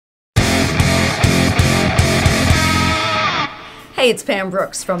Hey, it's Pam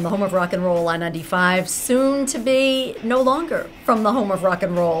Brooks from the home of rock and roll, I-95, soon to be no longer from the home of rock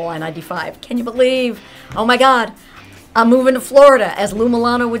and roll, I-95. Can you believe? Oh my God, I'm moving to Florida, as Lou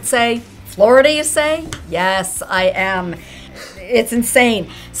Milano would say. Florida, you say? Yes, I am. It's insane.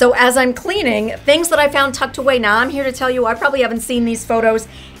 So as I'm cleaning, things that I found tucked away, now I'm here to tell you, I probably haven't seen these photos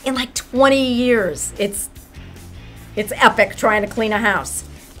in like 20 years. It's epic trying to clean a house.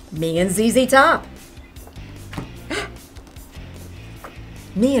 Me and ZZ Top.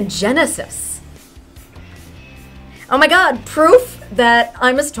 Me and Genesis. Oh my God, proof that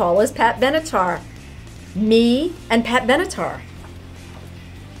I'm as tall as Pat Benatar. Me and Pat Benatar.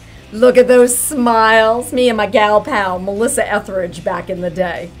 Look at those smiles. Me and my gal pal, Melissa Etheridge, back in the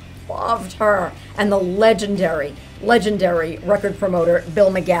day. Loved her. And the legendary record promoter,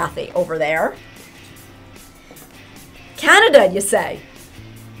 Bill McGathy, over there. Canada, you say?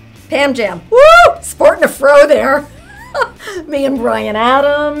 Pam Jam. Woo! Sporting a fro there. Me and Bryan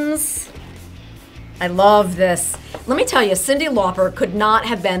Adams. I love this. Let me tell you, Cyndi Lauper could not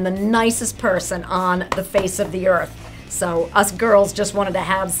have been the nicest person on the face of the earth. So us girls just wanted to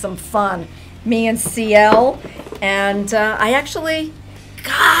have some fun. Me and CL. And I actually,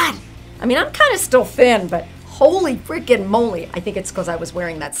 God, I mean, I'm kind of still thin, but holy freaking moly. I think it's because I was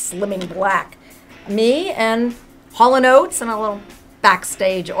wearing that slimming black. Me and Hall & Oates and a little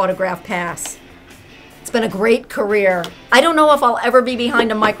backstage autograph pass. It's been a great career. I don't know if I'll ever be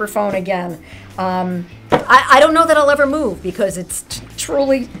behind a microphone again. I don't know that I'll ever move because it's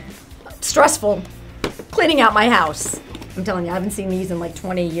truly stressful cleaning out my house. I'm telling you, I haven't seen these in like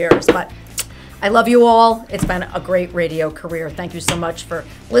 20 years, but I love you all. It's been a great radio career. Thank you so much for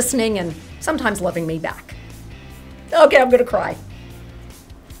listening and sometimes loving me back. Okay, I'm gonna cry.